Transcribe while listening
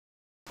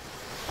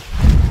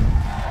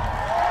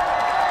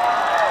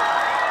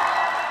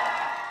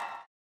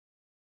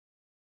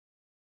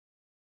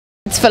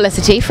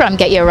Felicity from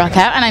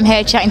GetYourRockOut, and I'm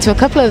here chatting to a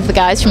couple of the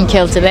guys from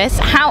Kill to This.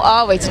 How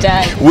are we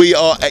today? We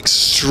are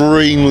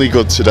extremely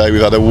good today.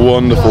 We've had a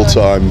wonderful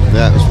time.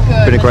 Yeah,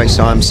 it's been a great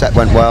time. Set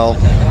went well.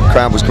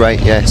 Crowd was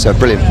great. Yeah, so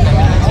brilliant.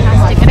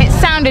 Fantastic. And it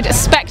sounded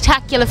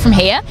spectacular from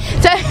here.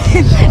 So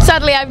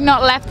sadly, I've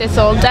not left this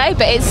all day,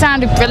 but it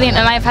sounded brilliant,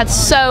 and I've had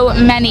so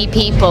many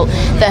people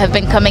that have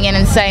been coming in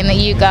and saying that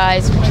you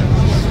guys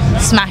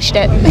smashed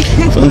it.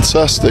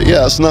 Fantastic.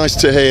 Yeah, it's nice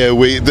to hear.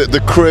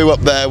 The crew up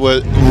there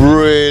were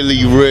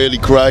really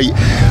great.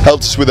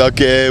 Helped us with our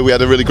gear. We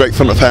had a really great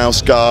front of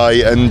house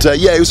guy, and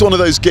yeah, it was one of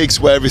those gigs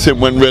where everything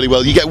went really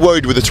well. You get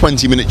worried with a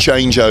 20-minute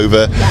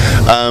changeover,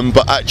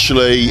 but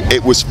actually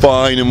it was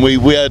fine, and we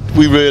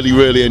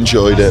really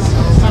enjoyed it.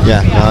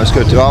 Yeah, no, it was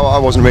good. I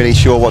wasn't really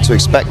sure what to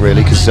expect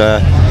really, because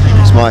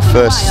it's my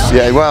first.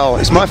 Yeah, well,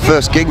 it's my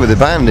first gig with the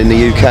band in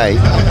the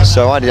UK,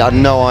 so I had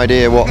no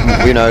idea what,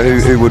 you know,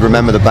 who would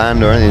remember the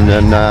band or anything.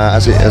 And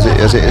as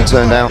it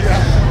turned out,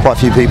 quite a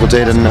few people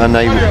did, and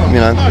they, you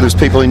know, there was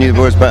people who knew the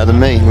words better than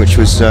me, which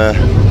was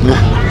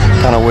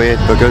kind of weird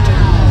but good.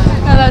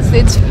 No,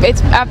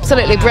 it's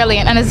absolutely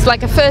brilliant, and as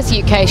like a first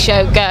UK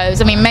show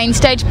goes, I mean, main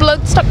stage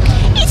Bloodstock,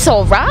 it's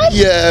all right.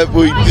 Yeah,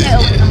 it'll do.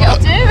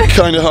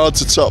 Kind of hard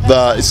to top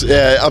that. It's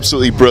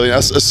absolutely brilliant.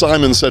 As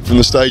Simon said from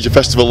the stage, a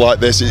festival like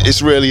this,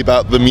 it's really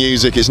about the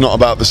music. It's not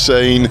about the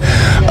scene.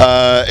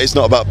 It's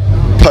not about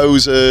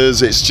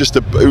posers. It's just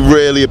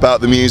really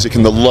about the music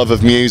and the love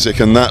of music,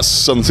 and that's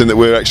something that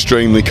we're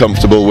extremely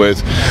comfortable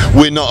with.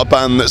 We're not a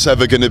band that's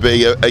ever going to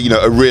be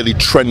a really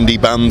trendy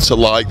band to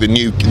like the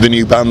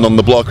new band on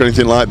the block or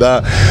anything like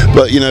that.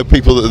 But you know,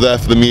 people that are there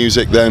for the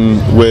music, then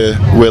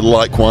we're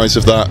likewise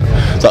of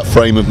that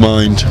frame of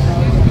mind.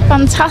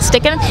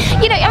 Fantastic. And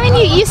you know, I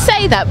mean, you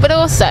say that, but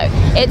also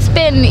it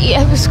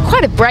was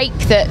quite a break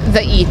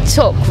that you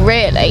took,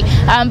 really.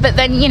 But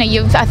then, you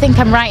know, I think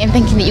I'm right in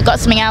thinking that you've got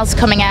something else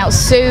coming out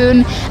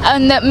soon,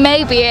 and that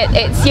maybe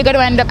you're going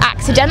to end up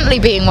accidentally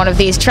being one of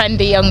these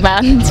trendy young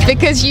bands,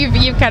 because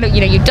you've kind of,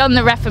 you know, you've done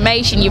the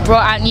Reformation, you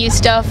brought out new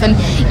stuff, and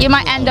you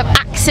might end up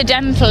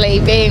accidentally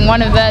being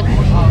one of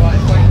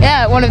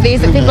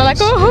these that people are like,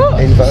 oh.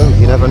 In vogue,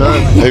 you never know.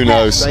 Who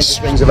knows?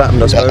 Things have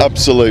happened, I suppose.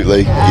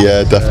 Absolutely.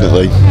 Yeah,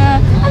 definitely.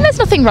 And there's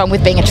nothing wrong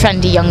with being a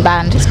trendy young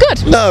band. It's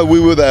good. No, we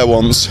were there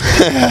once.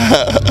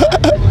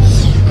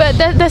 But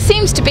there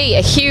seems to be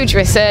a huge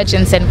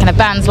resurgence in kind of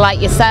bands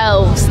like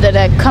yourselves that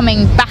are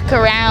coming back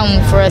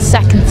around for a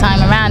second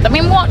time around. I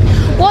mean,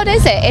 what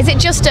is it? Is it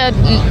just a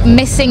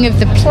missing of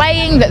the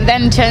playing that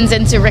then turns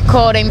into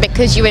recording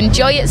because you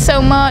enjoy it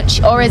so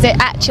much, or is it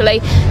actually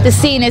the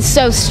scene is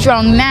so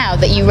strong now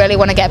that you really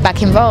want to get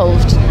back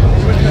involved?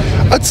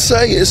 I'd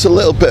say it's a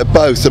little bit of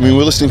both. I mean, we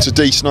were listening to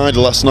Dee Snider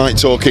last night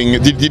talking.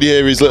 Did you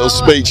hear his little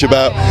speech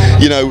about,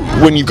 you know,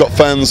 when you've got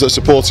fans that are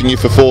supporting you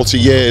for 40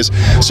 years?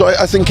 So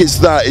I think it's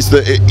that,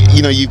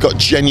 you know, you've got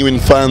genuine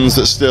fans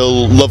that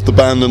still love the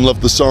band and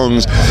love the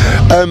songs.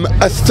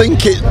 I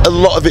think a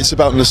lot of it's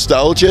about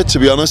nostalgia, to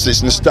be honest.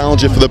 It's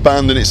nostalgia for the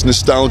band and it's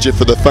nostalgia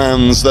for the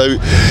fans, though,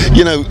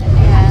 you know,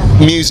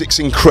 music's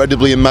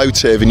incredibly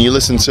emotive, and you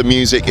listen to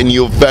music and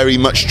you're very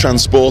much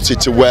transported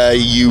to where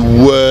you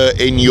were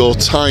in your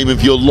time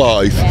of your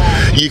life.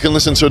 You can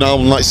listen to an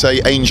album like,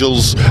 say, Angel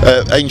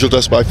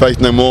Dust by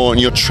Faith No More,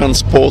 and you're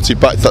transported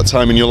back to that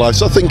time in your life.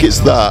 So I think it's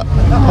that,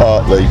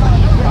 partly.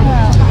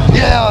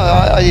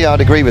 Yeah,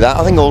 I'd agree with that.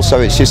 I think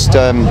also it's just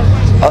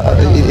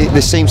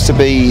there seems to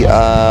be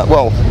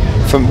well,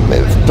 from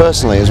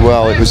personally as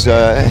well, it was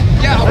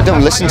I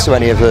don't listen to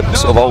any of the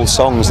sort of old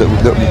songs that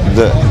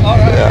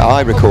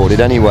I recorded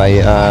anyway,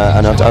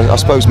 and I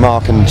suppose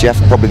Mark and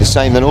Jeff are probably the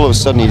same. Then all of a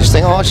sudden you just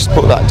think, oh, I'll just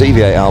put that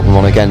Deviate album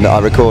on again that I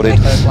recorded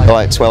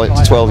like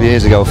 12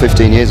 years ago or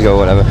 15 years ago or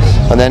whatever,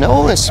 and then,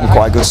 oh, there's some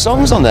quite good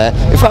songs on there.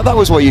 In fact, that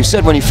was what you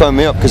said when you phoned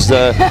me up, because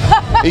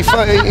he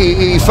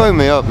phoned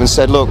me up and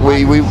said, look,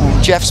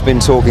 Jeff's been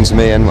talking to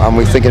me, and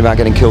we're thinking about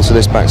getting Kill to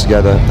This back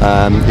together,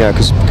 you know,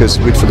 because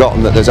we'd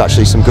forgotten that there's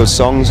actually some good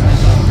songs.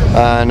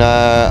 And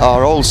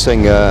our old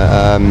singer,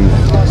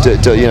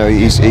 you know,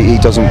 he's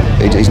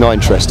not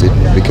interested,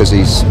 because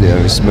he's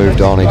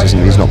moved on.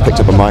 He's not picked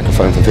up a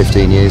microphone for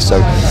 15 years. So,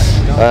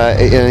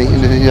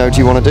 you know, do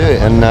you want to do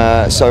it? And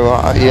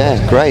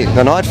yeah, great.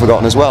 And I'd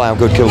forgotten as well how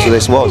good Kill to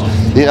This was.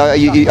 You know,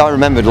 I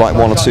remembered like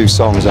one or two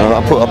songs, and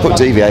I put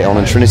Deviate on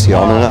and Trinity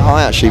on, and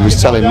I actually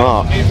was telling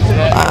Mark,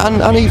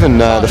 and even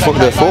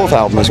the fourth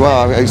album as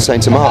well. I was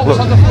saying to Mark, look,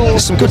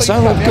 there's some good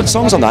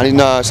songs on that. And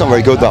no, it's not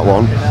very good, that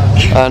one.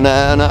 And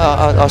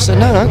I said,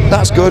 no,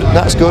 that's good.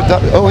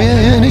 Oh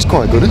yeah, it is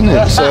quite good, isn't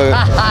it? So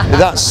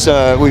that's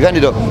we've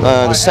ended up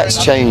the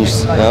set's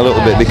changed a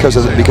little bit because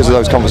of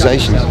those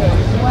conversations.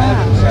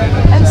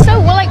 And so,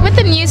 well, like with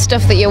the new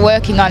stuff that you're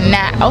working on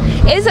now,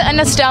 is it a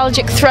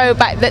nostalgic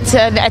throwback that's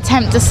an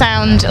attempt to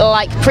sound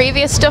like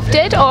previous stuff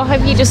did, or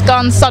have you just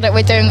gone, sod it,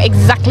 we're doing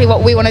exactly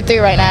what we want to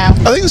do right now? I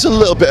think there's a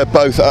little bit of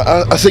both.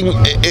 I think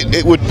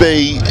it would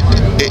be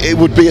it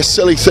would be a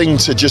silly thing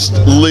to just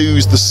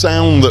lose the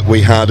sound that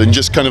we had and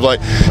just kind of like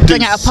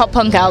bring out a pop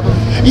punk album.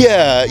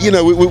 Yeah, you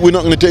know, we're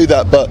not going to do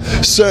that, but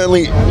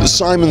certainly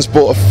Simon's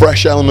brought a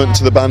fresh element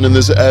to the band, and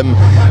there's a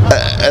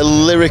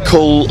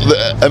lyrical,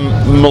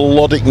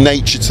 melodic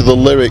nature to the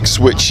lyrics,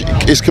 which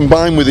is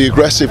combined with the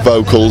aggressive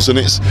vocals, and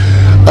it's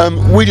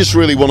we just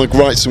really want to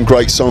write some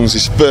great songs.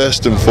 Is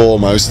first and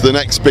foremost. The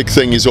next big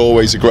thing is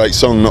always a great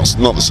song. Not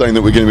saying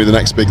that we're going to be the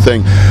next big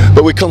thing,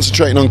 but we're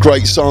concentrating on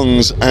great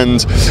songs,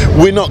 and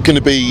we're not going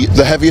to be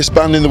the heaviest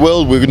band in the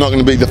world. We're not going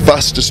to be the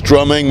fastest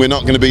drumming. We're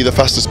not going to be the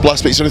fastest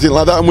blast beats or anything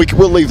like that, and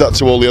we'll leave that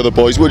to all the other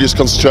boys. We'll just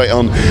concentrate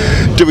on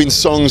doing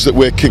songs that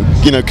we're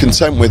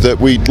content with, that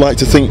we'd like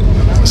to think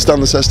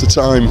stand the test of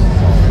time.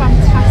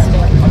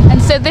 Fantastic.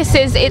 And so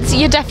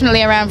you're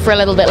definitely around for a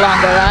little bit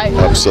longer, right?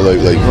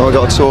 Absolutely. Well, we've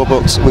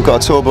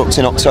got a tour booked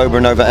in October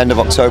and end of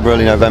October,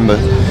 early November,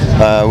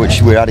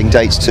 which we're adding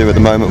dates to at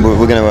the moment.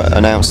 We're going to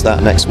announce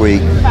that next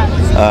week.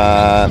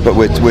 But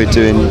we're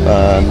doing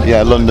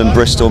London,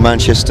 Bristol,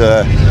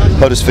 Manchester,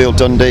 Huddersfield,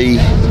 Dundee,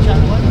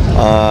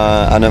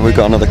 and then we've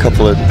got another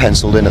couple of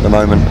penciled in at the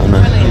moment, and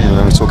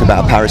we're talking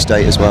about a Paris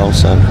date as well.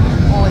 So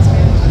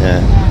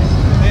yeah.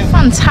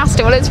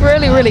 Fantastic. Well, it's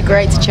really, really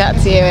great to chat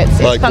to you. It's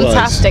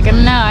fantastic,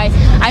 and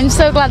I'm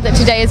so glad that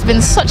today has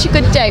been such a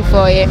good day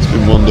for you. It's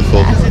been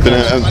wonderful.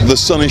 The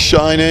sun is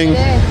shining.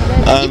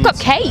 You've got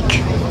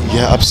cake.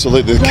 Yeah,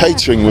 absolutely. The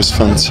catering was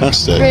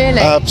fantastic. Really?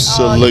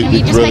 Absolutely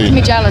you're just brilliant. making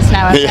me jealous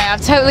now. Okay?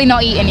 I've totally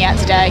not eaten yet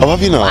today. Oh,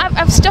 have you not?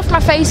 I've stuffed my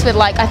face with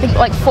I think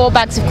 4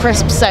 bags of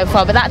crisps so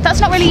far, but that's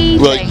not really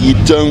eating. Well, you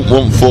don't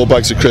want 4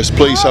 bags of crisps.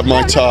 Please have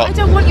my tart. I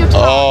don't want your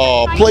tart.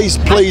 Oh, please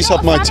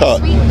have my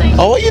tart.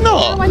 Oh, are you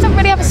not? No, I don't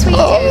really have a sweet tooth.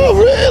 Oh,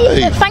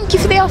 really? Thank you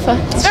for the offer.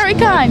 It's very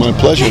kind. My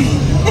pleasure.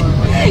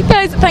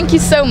 Guys, thank you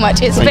so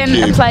much. It's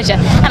been a pleasure,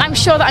 and I'm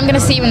sure that I'm going to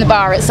see you in the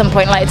bar at some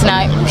point later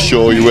tonight. I'm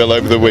sure you will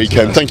over the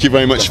weekend. Thank you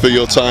very much for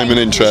your time and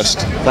interest.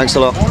 Thanks a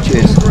lot.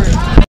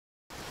 Cheers.